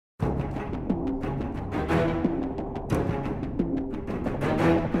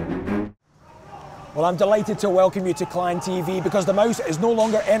Well, I'm delighted to welcome you to Clan TV because the Mouse is no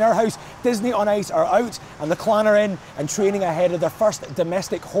longer in our house. Disney on Ice are out and the Clan are in and training ahead of their first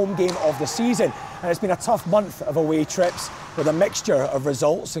domestic home game of the season. And it's been a tough month of away trips with a mixture of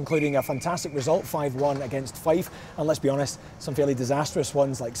results, including a fantastic result, 5-1 against Fife, and let's be honest, some fairly disastrous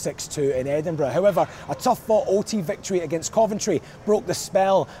ones like 6-2 in Edinburgh. However, a tough-fought OT victory against Coventry broke the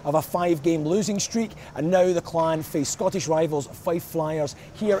spell of a 5-game losing streak, and now the Clan face Scottish rivals Fife Flyers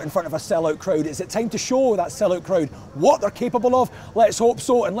here in front of a sellout crowd. Is it time to show that sellout crowd what they're capable of? Let's hope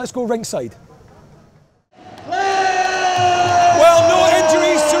so, and let's go ringside. Well, no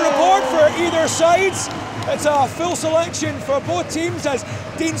injuries to report for either sides. It's a full selection for both teams as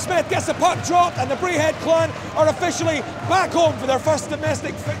Dean Smith gets the puck dropped and the Braehead Clan are officially back home for their first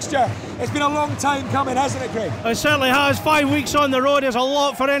domestic fixture. It's been a long time coming, hasn't it, Craig? It certainly has. 5 weeks on the road is a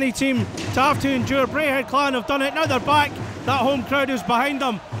lot for any team to have to endure. Braehead Clan have done it. Now they're back. That home crowd is behind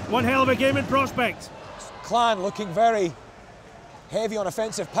them. One hell of a game in prospect. Clan looking very heavy on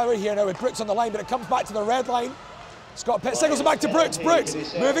offensive power here now with Brooks on the line, but it comes back to the red line. Scott Pitt signals it back to Brooks. Brooks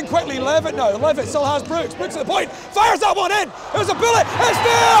moving quickly. Levitt now. Levitt still has Brooks. Brooks at the point. Fires that one in. It was a bullet. It's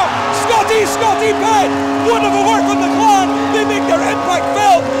there. Scotty Pitt. Wonderful work from the Clan. They make their impact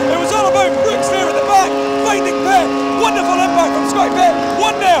felt. It was all about Brooks there at the back. Finding Pitt. Wonderful impact from Scott Pitt.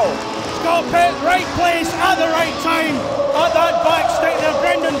 1-0. Scott Pitt, right place at the right time. At that back stick there,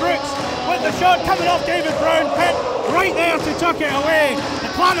 Brendan Brooks with the shot coming off David Brown. Pitt right there to tuck it away.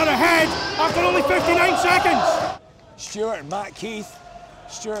 The Clan are ahead after only 59 seconds. Stewart and Matt Keith.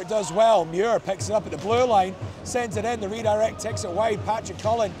 Stewart does well. Muir picks it up at the blue line, sends it in. The redirect takes it wide. Patrick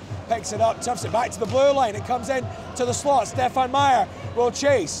Cullen picks it up, tuffs it back to the blue line. It comes in to the slot. Stefan Meyer will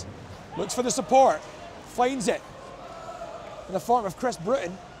chase. Looks for the support. Finds it in the form of Chris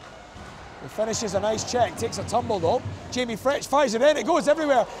Bruton. He finishes a nice check. Takes a tumble though. Jamie Fretch fires it in. It goes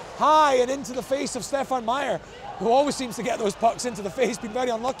everywhere. High and into the face of Stefan Meyer, who always seems to get those pucks into the face. Been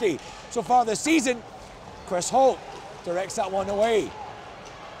very unlucky so far this season. Chris Holt directs that one away.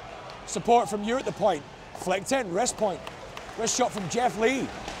 Support from Muir at the point. Flicked in, wrist point. Wrist shot from Jeff Lee.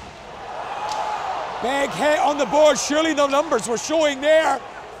 Big hit on the board. Surely the numbers were showing there.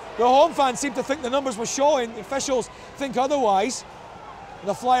 The home fans seem to think the numbers were showing. The officials think otherwise.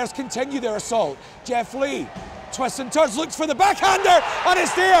 The Flyers continue their assault. Jeff Lee twists and turns, looks for the backhander, and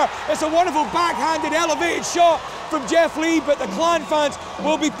it's there. It's a wonderful backhanded elevated shot from Jeff Lee, but the Clan fans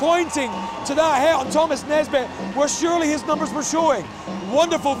will be pointing to that hit on Thomas Nesbitt, where surely his numbers were showing.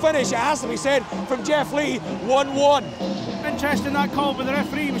 Wonderful finish, it has to be said, from Jeff Lee, 1-1. Interesting that call, but the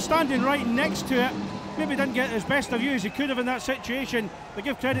referee was standing right next to it. Maybe didn't get as best a view as he could have in that situation, but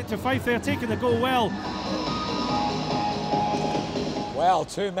give credit to Fife, they're taking the goal well. Well,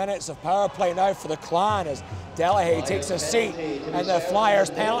 2 minutes of power play now for the Clan as Delahaye takes a seat in the Flyers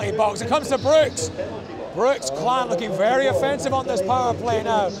penalty box. It comes to Brooks. Brooks, Clan looking very offensive on this power play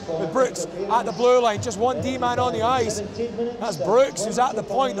now with Brooks at the blue line, just one D-man on the ice. That's Brooks who's at the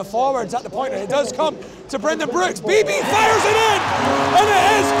point, the forward's at the point, and it does come to Brendan Brooks. BB fires it in, and it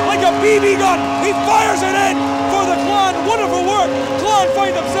is like a BB gun. He fires it in for the Clan. Wonderful work. Clan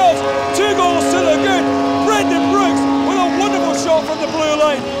find themselves 2 goals to the good. Brendan Brooks with a wonderful shot from the blue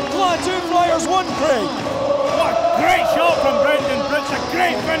line. Clan 2, Flyers 1, Craig. What a great shot from Brendan Brooks, a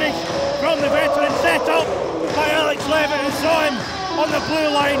great finish from the veteran, set up by Alex Levitt, who saw him on the blue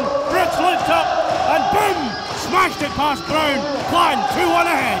line. Brooks looked up and boom, smashed it past Brown. Clan 2-1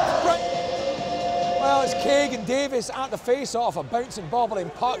 ahead. Well, it's Kagan and Davis at the face-off, a bouncing, bobbling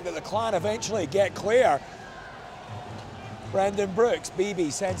puck that the Clan eventually get clear. Brendan Brooks,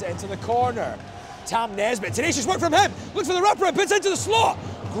 BB sends it into the corner. Tam Nesbitt, tenacious work from him, looks for the wraparound, puts into the slot.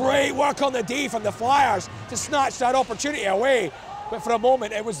 Great work on the D from the Flyers to snatch that opportunity away. But for a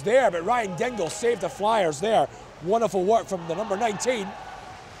moment it was there, but Ryan Dingle saved the Flyers there. Wonderful work from the number 19.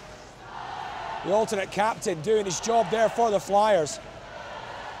 The alternate captain doing his job there for the Flyers.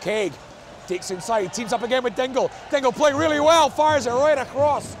 Kaig takes inside, teams up again with Dingle. Dingle playing really well, fires it right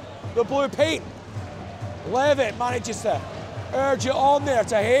across the blue paint. Levitt manages to urge it on there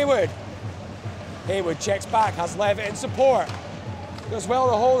to Haywood. Haywood checks back, has Levitt in support. Does well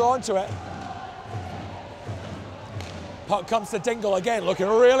to hold on to it. Puck comes to Dingle again, looking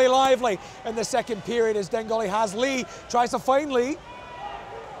really lively in the second period as Dingle. He has Lee, tries to find Lee.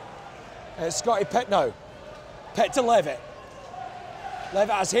 And it's Scotty Pitt now. Pitt to Levitt.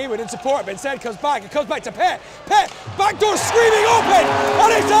 Levitt has Haywood in support, but instead comes back. It comes back to Pitt. Pitt, backdoor screaming open,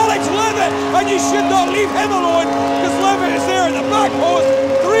 and it's Alex Levitt, and you should not leave him alone because Levitt is there at the back post.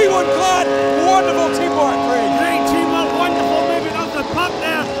 3-1 Clan. Wonderful teamwork, Craig. Great teamwork, wonderful movement of the puck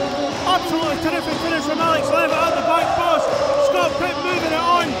there. Absolutely terrific finish from Alex Levitt at the back post. Scott Pitt moving it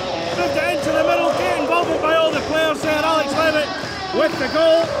on, moved it into the middle, getting players there. Alex Levitt with the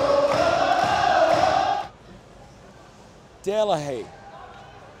goal. Delahaye.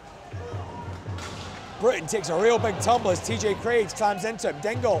 Britton takes a real big tumble as TJ Craig climbs into him.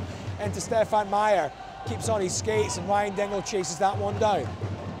 Dingle into Stefan Meyer. Keeps on his skates and Ryan Dingle chases that one down.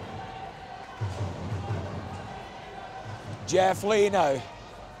 Jeff Lee now.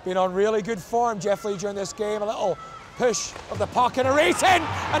 Been on really good form, Jeff Lee, during this game. A little push of the puck and a race in,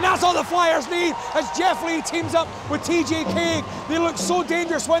 and that's all the Flyers need as Jeff Lee teams up with TJ Craig. They look so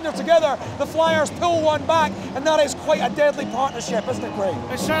dangerous when they're together. The Flyers pull one back, and that is quite a deadly partnership, isn't it, Craig?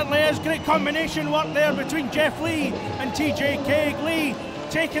 It certainly is. Great combination work there between Jeff Lee and TJ Craig. Lee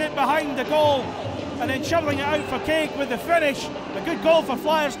taking it behind the goal and then shoveling it out for Craig with the finish. A good goal for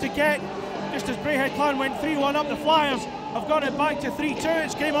Flyers to get. Just as Braehead Clan went 3-1 up, the Flyers have got it back to 3-2.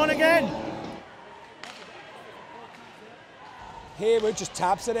 It's game on again. Hayward just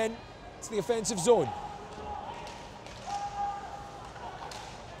taps it in to the offensive zone.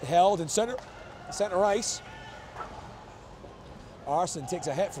 Held in centre ice. Arson takes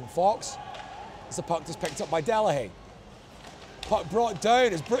a hit from Fox as the puck is picked up by Delahaye. Puck brought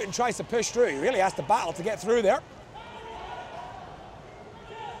down as Britton tries to push through. He really has to battle to get through there.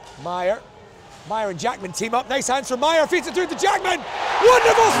 Meyer and Jackman team up. Nice hands from Meyer. Feeds it through to Jackman.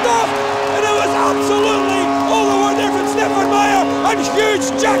 Wonderful stuff! And it was absolutely all the work there from Stefan Meyer. And huge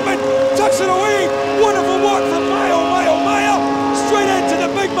Jackman tucks it away. Wonderful work from Meyer. Straight into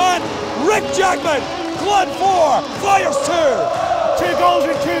the big man, Rick Jackman. Clan 4, Flyers 2. 2 goals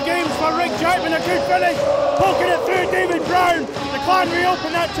in 2 games for Rick Jackman. A good finish. Poking it through David Brown. The Clan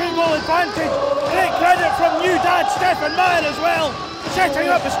reopened that 2-goal advantage. Great credit from new dad Stefan Meyer as well, setting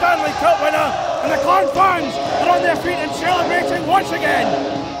up the Stanley Cup winner, and the Clan fans are on their feet and celebrating once again.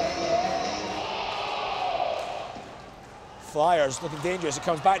 Flyers looking dangerous. It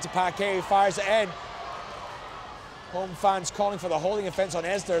comes back to Paquet, fires it in. Home fans calling for the holding offence on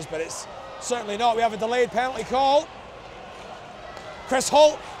Esders, but it's certainly not. We have a delayed penalty call. Chris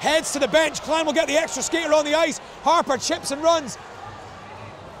Holt heads to the bench. Clan will get the extra skater on the ice. Harper chips and runs.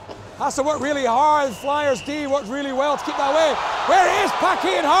 Has to work really hard. Flyers D worked really well to keep that away. Where is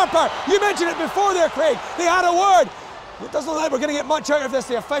Paquet and Harper? You mentioned it before there, Craig. They had a word. It doesn't look like we're going to get much out of this.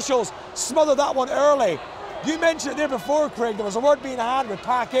 The officials smothered that one early. You mentioned it there before, Craig. There was a word being had with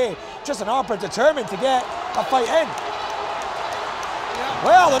Paquet. Just an Harper determined to get a fight in.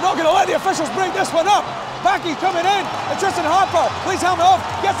 Well, they're not going to let the officials break this one up. Paquet coming in, and Tristan Harper plays helmet off,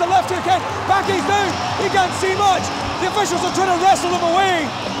 gets the left hook in. Paquet's down, he can't see much. The officials are trying to wrestle him away.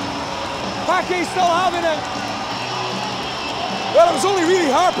 Paquet's still having it. Well, it was only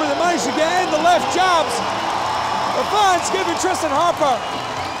really Harper that managed to get in the left jabs. The fans giving Tristan Harper,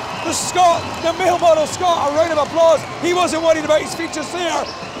 the male model Scott, a round of applause. He wasn't worried about his features there.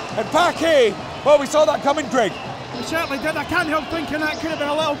 And Paquet, well, we saw that coming, Greg. They certainly did. I can't help thinking that could have been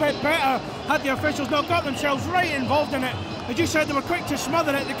a little bit better had the officials not got themselves right involved in it. As you said, they were quick to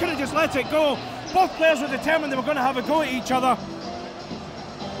smother it. They could have just let it go. Both players were determined they were going to have a go at each other.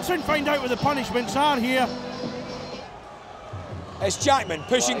 We'll soon find out what the punishments are here. It's Jackman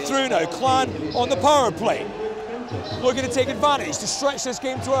pushing through now. Clan on the power play. Looking to take advantage to stretch this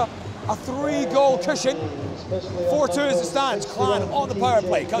game to a 3-goal cushion. 4-2 as it stands. Clan on the power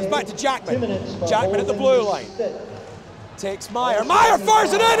play. Comes back to Jackman. Jackman at the blue line. Takes Meyer. Meyer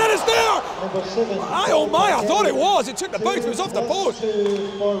fires it in and it's there! Oh my, I thought it was. It took the boot. It was off the post.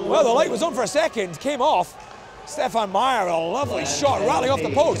 Well, the light was on for a second. Came off. Stefan Meyer, a lovely shot, rattling off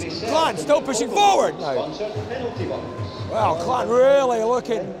the post. Clan still pushing forward now. Well, Clan really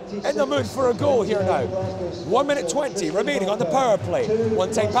looking in the mood for a goal here now. 1 minute 20 remaining on the power play.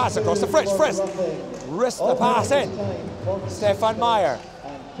 One-time pass across the Fritz. Frisk wrists the pass in. Stefan Meyer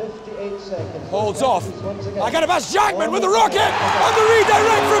holds off. I got a pass. Jackman with the rocket on the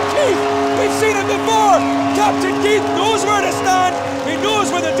redirect from Keith. We've seen it before. Captain Keith knows where to stand. He knows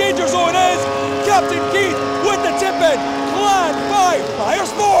where the danger zone is. Captain Keith with the tip in. Clan 5,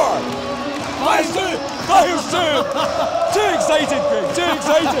 Flyers 4. Flyers 2! Flyers 2! Too excited, Greg, too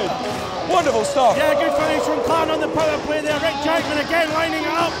excited. Wonderful stuff. Yeah, good finish from Clan on the power play there. Rick Jackman again lining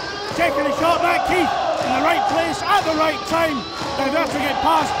it up, taking a shot back. Keith in the right place at the right time. Diverting it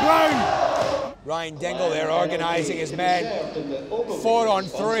past Brown. Ryan Dingle there organising his men. 4 on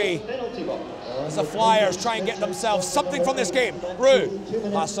 3. As the Flyers try and get themselves something from this game. Rue,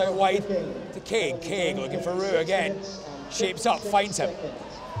 pass out wide to Caig. Caig looking for Rue again. Shapes up, finds him.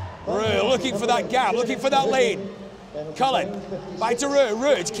 Rue looking for that gap, looking for that lane. Cullen, back to Rue.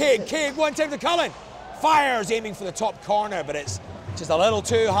 Rue, it's Caig. Caig, one time to Cullen. Fires, aiming for the top corner, but it's just a little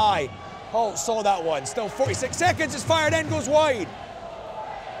too high. Holt saw that one. Still 46 seconds, it's fired in, goes wide.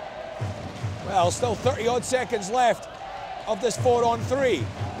 Well, still 30-odd seconds left of this 4-on-3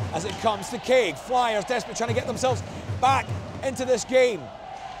 as it comes to Craig. Flyers desperate trying to get themselves back into this game.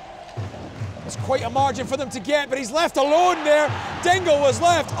 It's quite a margin for them to get, but he's left alone there. Dingle was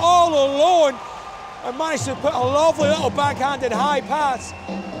left all alone and managed to put a lovely little backhanded high pass.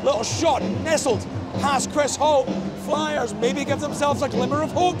 Little shot nestled past Chris Holt. Flyers maybe give themselves a glimmer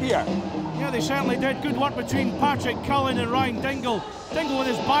of hope here. Yeah, they certainly did. Good work between Patrick Cullen and Ryan Dingle. Dingle with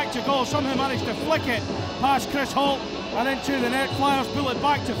his back to goal somehow managed to flick it past Chris Holt and into the net. Flyers pull it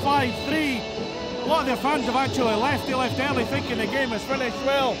back to 5-3. A lot of their fans have actually left. They left early thinking the game has finished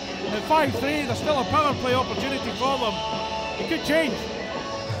well. At 5-3, there's still a power play opportunity for them. It could change.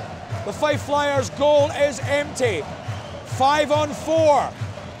 The Fife Flyers goal is empty. 5-on-4.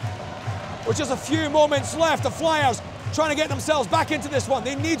 With just a few moments left, the Flyers trying to get themselves back into this one.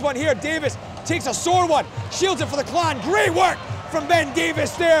 They need one here. Davis takes a sore one, shields it for the Clan. Great work from Ben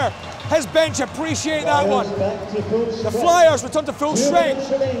Davis there. His bench appreciate that one. The Flyers return to full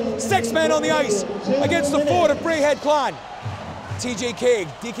strength. 6 men on the ice against the 4 of Braehead Clan. TJ Craig,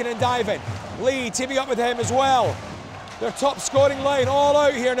 Deacon and diving. Lee teaming up with him as well. Their top scoring line all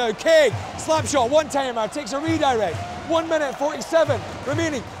out here now. Craig, slap shot, one-timer, takes a redirect. 1 minute 47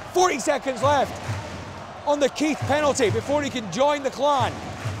 remaining, 40 seconds left on the Keith penalty before he can join the Clan.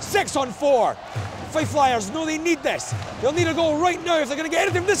 6-on-4. Fife Flyers know they need this. They'll need a goal right now if they're going to get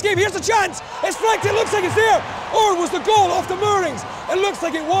anything from this game. Here's the chance. It's flicked. It looks like it's there. Or was the goal off the moorings? It looks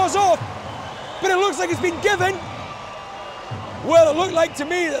like it was off, but it looks like it's been given. Well, it looked like to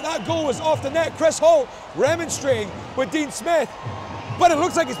me that that goal was off the net. Chris Holt remonstrating with Dean Smith, but it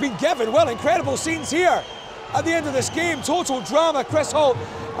looks like it's been given. Well, incredible scenes here at the end of this game. Total drama. Chris Holt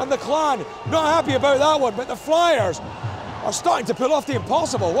and the Clan not happy about that one, but the Flyers are starting to pull off the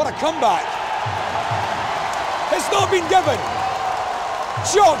impossible. What a comeback. It's not been given.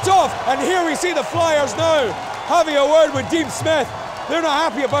 Chopped off, and here we see the Flyers now having a word with Dean Smith. They're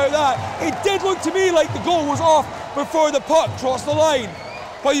not happy about that. It did look to me like the goal was off before the puck crossed the line,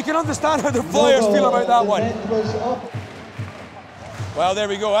 but you can understand how the Flyers feel about that one. Well, there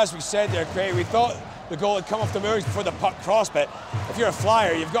we go. As we said there, Craig, we thought the goal had come off the moorings before the puck crossed, but if you're a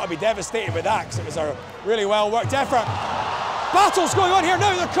Flyer, you've got to be devastated with that because it was a really well-worked effort. Battles going on here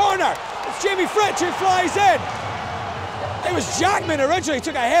now in the corner. It's Jamie Fritch who flies in. It was Jackman originally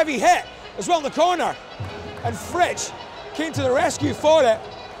took a heavy hit as well in the corner, and Fritch came to the rescue for it.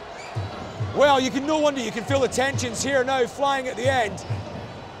 Well, no wonder you can feel the tensions here now flying at the end.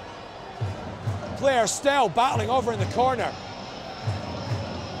 Player still battling over in the corner.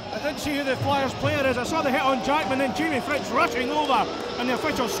 I didn't see who the Flyers player is. I saw the hit on Jackman and Jamie Fritch rushing over and the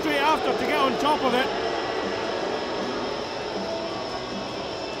official straight after to get on top of it.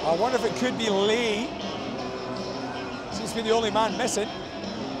 I wonder if it could be Lee. Seems to be the only man missing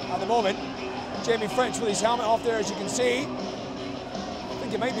at the moment. Jamie Fritch with his helmet off there, as you can see. I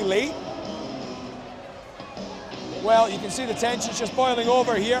think it might be Lee. Well, you can see the tensions just boiling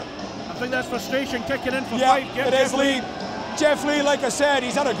over here. I think that's frustration kicking in for Fife. Fife. It is Lee. Jeff Lee, like I said,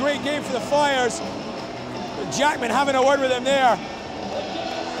 he's had a great game for the Flyers. But Jackman having a word with him there.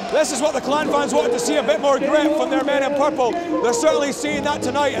 This is what the Clan fans wanted to see, a bit more grit from their men in purple. They're certainly seeing that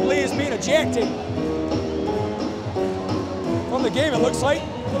tonight, and Lee is being ejected from the game, it looks like.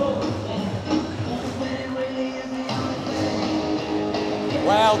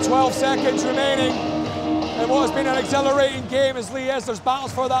 Well, 12 seconds remaining in what has been an exhilarating game as Lee is. There's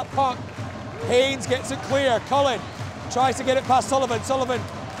battles for that puck. Haynes gets it clear. Cullen tries to get it past Sullivan. Sullivan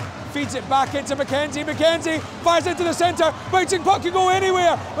feeds it back into McKenzie. McKenzie fires into the centre. Bouncing puck can go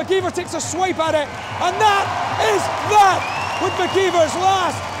anywhere. McKeever takes a swipe at it. And that is that with McKeever's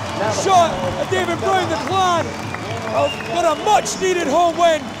last shot at David Brown, the Clan. But a much needed home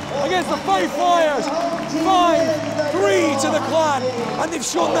win against the Fife Flyers. 5-3 to the Clan. And they've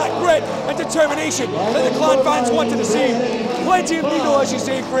shown that grit and determination that the Clan fans wanted to see. Plenty of needle, as you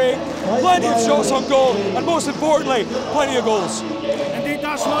say, Craig. Plenty of shots on goal. And most importantly, plenty of goals. Indeed,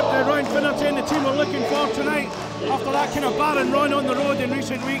 that's what Ryan Finnerty and the team were looking for tonight after that kind of barren run on the road in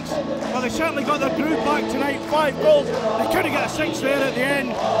recent weeks. Well, they certainly got their groove back tonight. 5 goals. They couldn't get a 6 there at the end.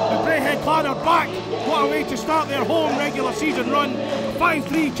 The Braehead Clan are back. What a way to start their home regular season run.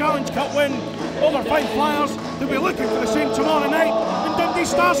 5-3 Challenge Cup win over Fife Flyers. They'll be looking for the same tomorrow night when Dundee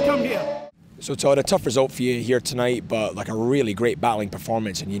Stars come here. So Todd, a tough result for you here tonight, but like a really great battling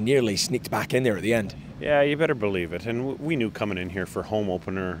performance, and you nearly sneaked back in there at the end. Yeah, you better believe it. And we knew coming in here for home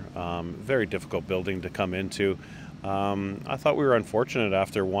opener, very difficult building to come into. I thought we were unfortunate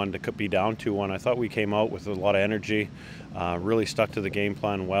after one to be down 2-1. I thought we came out with a lot of energy, really stuck to the game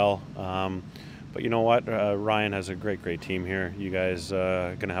plan well. But you know what? Ryan has a great team here. You guys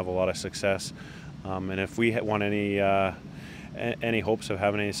are going to have a lot of success. And if we want any hopes of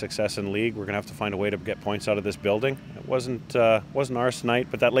having any success in league, we're going to have to find a way to get points out of this building. It wasn't ours tonight,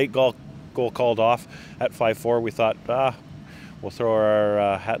 but that late goal called off at 5-4, we thought, we'll throw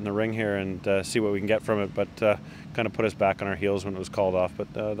our hat in the ring here and see what we can get from it. But kind of put us back on our heels when it was called off.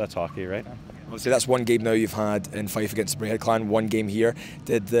 But that's hockey, right? Obviously, that's one game now you've had in Fife against the Braehead Clan, one game here.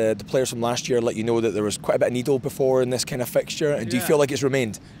 Did the players from last year let you know that there was quite a bit of needle before in this kind of fixture? And do you feel like it's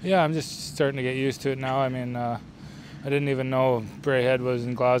remained? Yeah, I'm just starting to get used to it now. I mean, I didn't even know Braehead was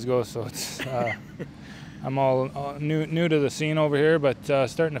in Glasgow, so it's I'm all new to the scene over here, but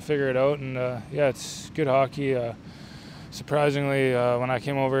starting to figure it out. And yeah, it's good hockey. Surprisingly, when I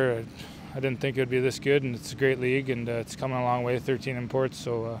came over, I didn't think it would be this good, and it's a great league, and it's coming a long way, 13 imports,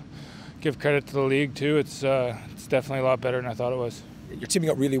 so give credit to the league too. It's definitely a lot better than I thought it was. You're teaming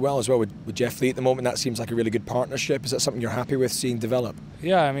up really well as well with Jeff Lee at the moment. That seems like a really good partnership. Is that something you're happy with seeing develop?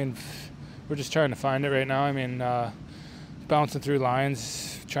 Yeah, I mean, we're just trying to find it right now. I mean, bouncing through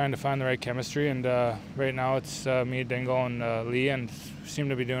lines, trying to find the right chemistry, and right now it's me, Dingle, and Lee, and seem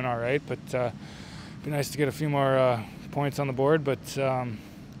to be doing all right, but it'd be nice to get a few more points on the board, but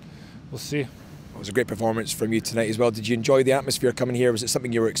we'll see. It was a great performance from you tonight as well. Did you enjoy the atmosphere coming here? Was it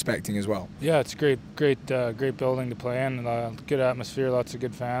something you were expecting as well? Yeah, it's great building to play in. Good atmosphere, lots of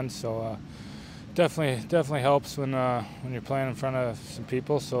good fans. So definitely helps when you're playing in front of some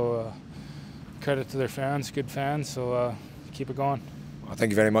people. So credit to their fans, good fans. So keep it going. Well,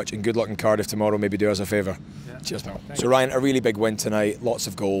 thank you very much, and good luck in Cardiff tomorrow. Maybe do us a favour. Yeah. Cheers, pal. So Ryan, a really big win tonight. Lots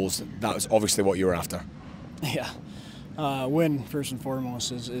of goals. That was obviously what you were after. Yeah. Win first and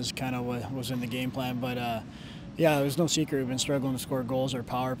foremost is kind of what was in the game plan, but yeah, there's no secret we've been struggling to score goals. Our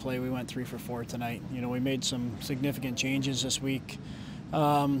power play, we went 3 for 4 tonight. You know, we made some significant changes this week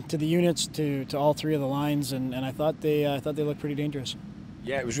to the units, to all 3 of the lines, and I thought they looked pretty dangerous.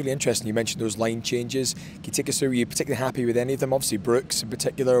 Yeah, it was really interesting. You mentioned those line changes. Can you take us through? Were you particularly happy with any of them? Obviously Brooks in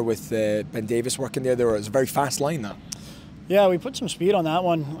particular, with Ben Davis working there. It was a very fast line, that. Yeah, we put some speed on that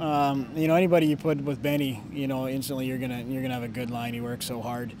one. You know, anybody you put with Benny, you know, instantly you're gonna have a good line. He works so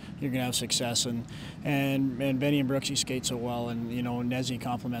hard, you're gonna have success. And Benny and Brooksy skate so well, and you know, Nezzy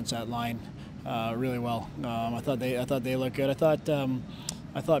complements that line really well. I thought they looked good.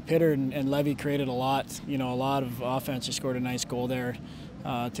 I thought Pitter and Levy created a lot. You know, a lot of offense. They scored a nice goal there.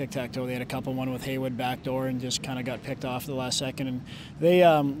 Tic-tac-toe. They had a couple, one with Haywood backdoor, and just kind of got picked off the last second. And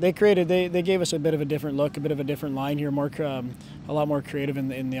they gave us a bit of a different look, a bit of a different line here, a lot more creative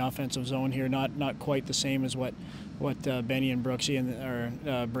in the offensive zone here. Not quite the same as what Benny and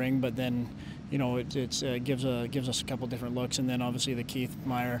Brooksy bring, but then you know it gives us a couple different looks. And then obviously the Keith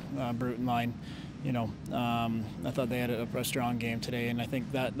Meyer Bruton line. You know, I thought they had a strong game today, and I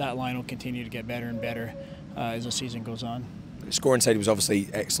think that line will continue to get better and better as the season goes on. The scoring side was obviously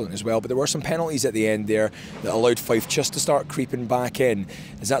excellent as well, but there were some penalties at the end there that allowed Fife just to start creeping back in.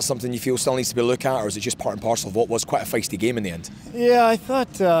 Is that something you feel still needs to be looked at, or is it just part and parcel of what was quite a feisty game in the end? Yeah, I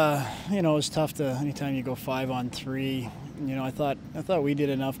thought you know, it was tough to anytime you go 5-on-3. You know, I thought we did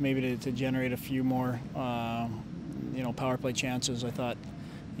enough maybe to generate a few more you know, power play chances. I thought.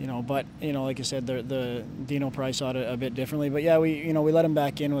 You know, but you know, like I said, the Dino Price saw it a bit differently. But yeah, we let him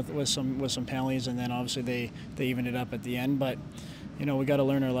back in with some penalties, and then obviously they evened it up at the end. But you know, we got to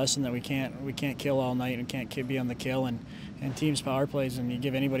learn our lesson that we can't kill all night and can't be on the kill. And teams power plays, and you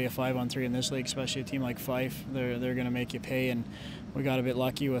give anybody a 5-on-3 in this league, especially a team like Fife, they're going to make you pay. And we got a bit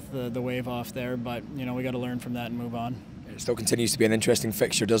lucky with the wave off there, but you know, we got to learn from that and move on. It still continues to be an interesting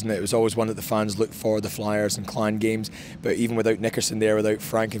fixture, doesn't it? It was always one that the fans look for, the Flyers and Clan games, but even without Nickerson there, without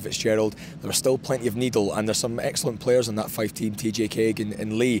Frank and Fitzgerald, there was still plenty of needle, and there's some excellent players on that Fife team, TJ Craig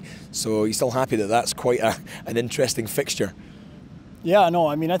and Lee, so you're still happy that that's quite an interesting fixture. Yeah, no,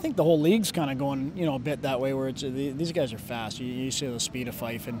 I mean, I think the whole league's kind of going, you know, a bit that way, where it's these guys are fast. You see the speed of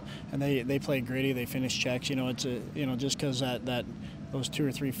Fife, and they play gritty, they finish checks. You know, it's you know, just because that those 2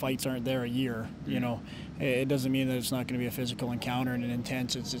 or 3 fights aren't there a year, you know, it doesn't mean that it's not going to be a physical encounter and an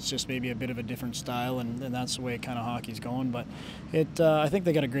intense. It's just maybe a bit of a different style, and that's the way kind of hockey's going. But I think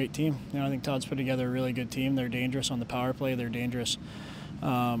they got a great team. You know, I think Todd's put together a really good team. They're dangerous on the power play. They're dangerous.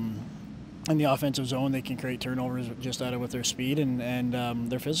 In the offensive zone, they can create turnovers just out of with their speed,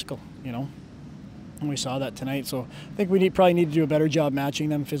 and they're physical, you know. And we saw that tonight, so I think we probably need to do a better job matching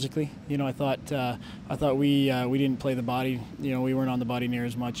them physically. You know, I thought we didn't play the body. You know, we weren't on the body near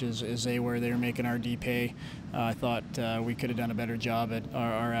as much as they were. They were making our D pay. I thought we could have done a better job at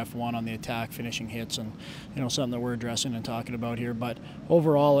our F1 on the attack, finishing hits, and you know, something that we're addressing and talking about here. But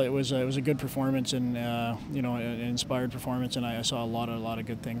overall, it was a good performance, and you know, an inspired performance, and I saw a lot of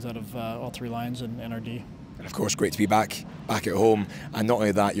good things out of all three lines and our D. And of course, great to be back at home, and not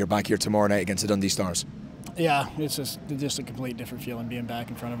only that, you're back here tomorrow night against the Dundee Stars. Yeah, it's just a complete different feeling being back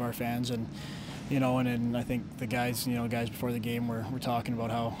in front of our fans, and you know, and I think the guys, you know, guys before the game were talking about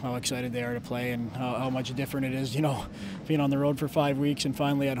how excited they are to play and how much different it is, you know, being on the road for 5 weeks and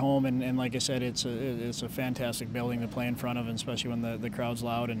finally at home, and like I said, it's a fantastic building to play in front of, and especially when the crowd's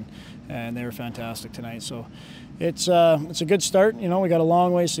loud, and they were fantastic tonight. So it's a good start. You know, we got a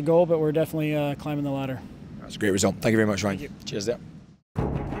long ways to go, but we're definitely climbing the ladder. That's a great result. Thank you very much, Ryan. Thank you. Cheers there.